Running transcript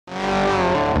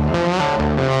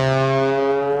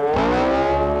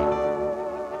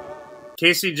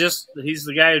Casey he's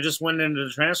the guy who just went into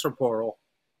the transfer portal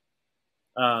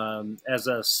as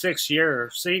a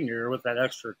 6-year senior with that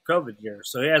extra COVID year.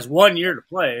 So he has 1 year to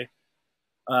play.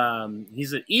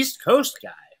 He's an East Coast guy.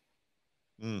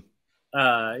 Mm.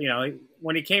 You know,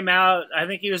 when he came out, I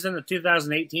think he was in the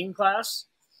 2018 class.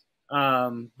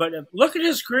 But look at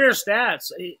his career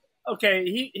stats.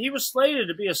 He was slated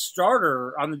to be a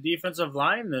starter on the defensive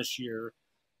line this year.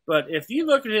 But if you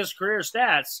look at his career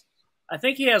stats, I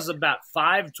think he has about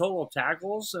 5 total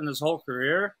tackles in his whole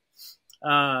career.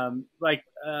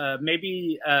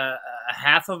 Maybe a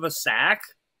half of a sack,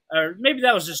 or maybe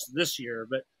that was just this year.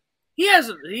 But he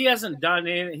hasn't done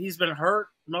anything. He's been hurt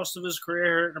most of his career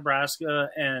here at Nebraska,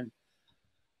 and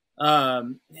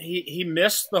he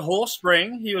missed the whole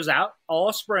spring. He was out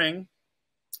all spring,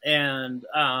 and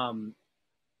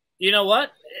you know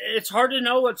what? It's hard to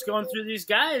know what's going through these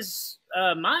guys'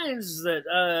 minds.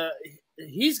 That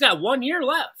he's got 1 year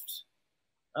left,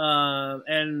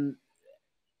 and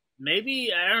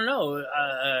maybe, I don't know,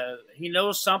 he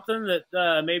knows something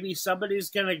that maybe somebody's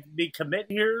going to be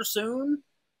committing here soon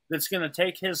that's going to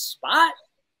take his spot.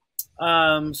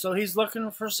 So he's looking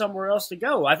for somewhere else to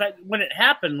go. I think when it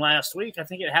happened last week, I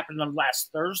think it happened on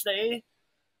last Thursday.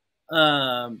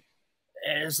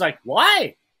 It's like,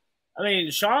 why? I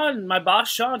mean, my boss,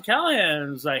 Sean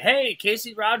Callahan, is like, hey,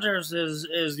 Casey Rogers is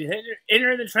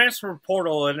entering the transfer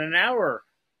portal in an hour.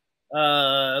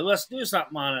 Let's do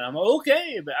something on it. I'm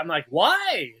okay, but I'm like,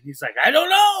 why? And he's like, I don't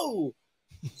know.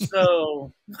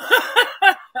 So,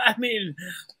 I mean,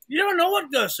 you don't know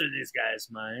what goes through these guys'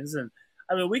 minds. And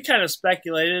I mean, we kind of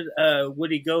speculated,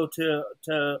 would he go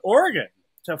to Oregon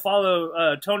to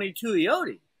follow Tony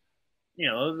Tuioti, you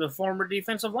know, the former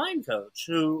defensive line coach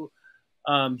who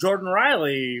Jordan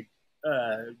Riley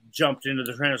jumped into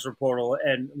the transfer portal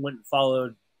and went and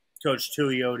followed Coach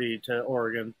Tuioti to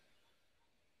Oregon.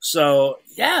 So,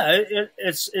 yeah,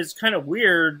 it's kind of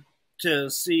weird to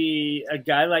see a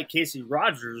guy like Casey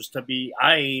Rogers to be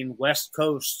eyeing West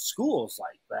Coast schools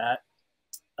like that,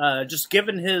 just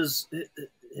given his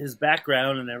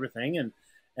background and everything, and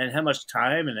how much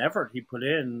time and effort he put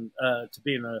in to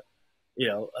being a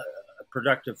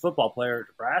productive football player at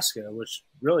Nebraska, which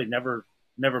really never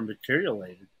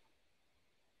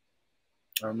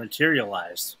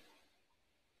materialized.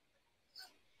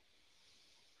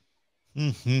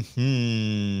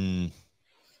 Mm-hmm.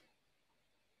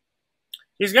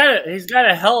 He's got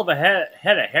a hell of a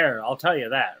head of hair. I'll tell you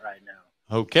that right now.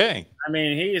 Okay. I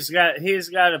mean, he's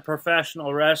got a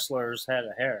professional wrestler's head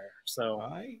of hair. So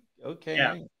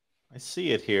yeah. I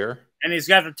see it here, and he's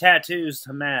got the tattoos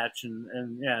to match,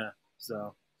 and yeah.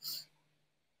 So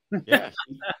yeah,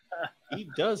 he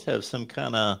does have some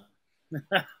kind of.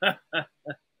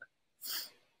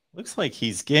 Looks like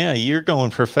you're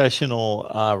going professional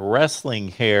wrestling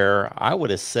hair. I would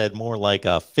have said more like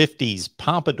a 50s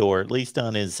pompadour, at least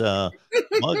on his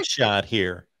mugshot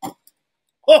here.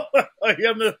 I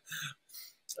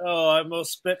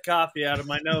almost spit coffee out of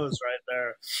my nose right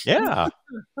there. Yeah.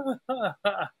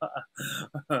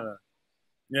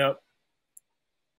 Yep.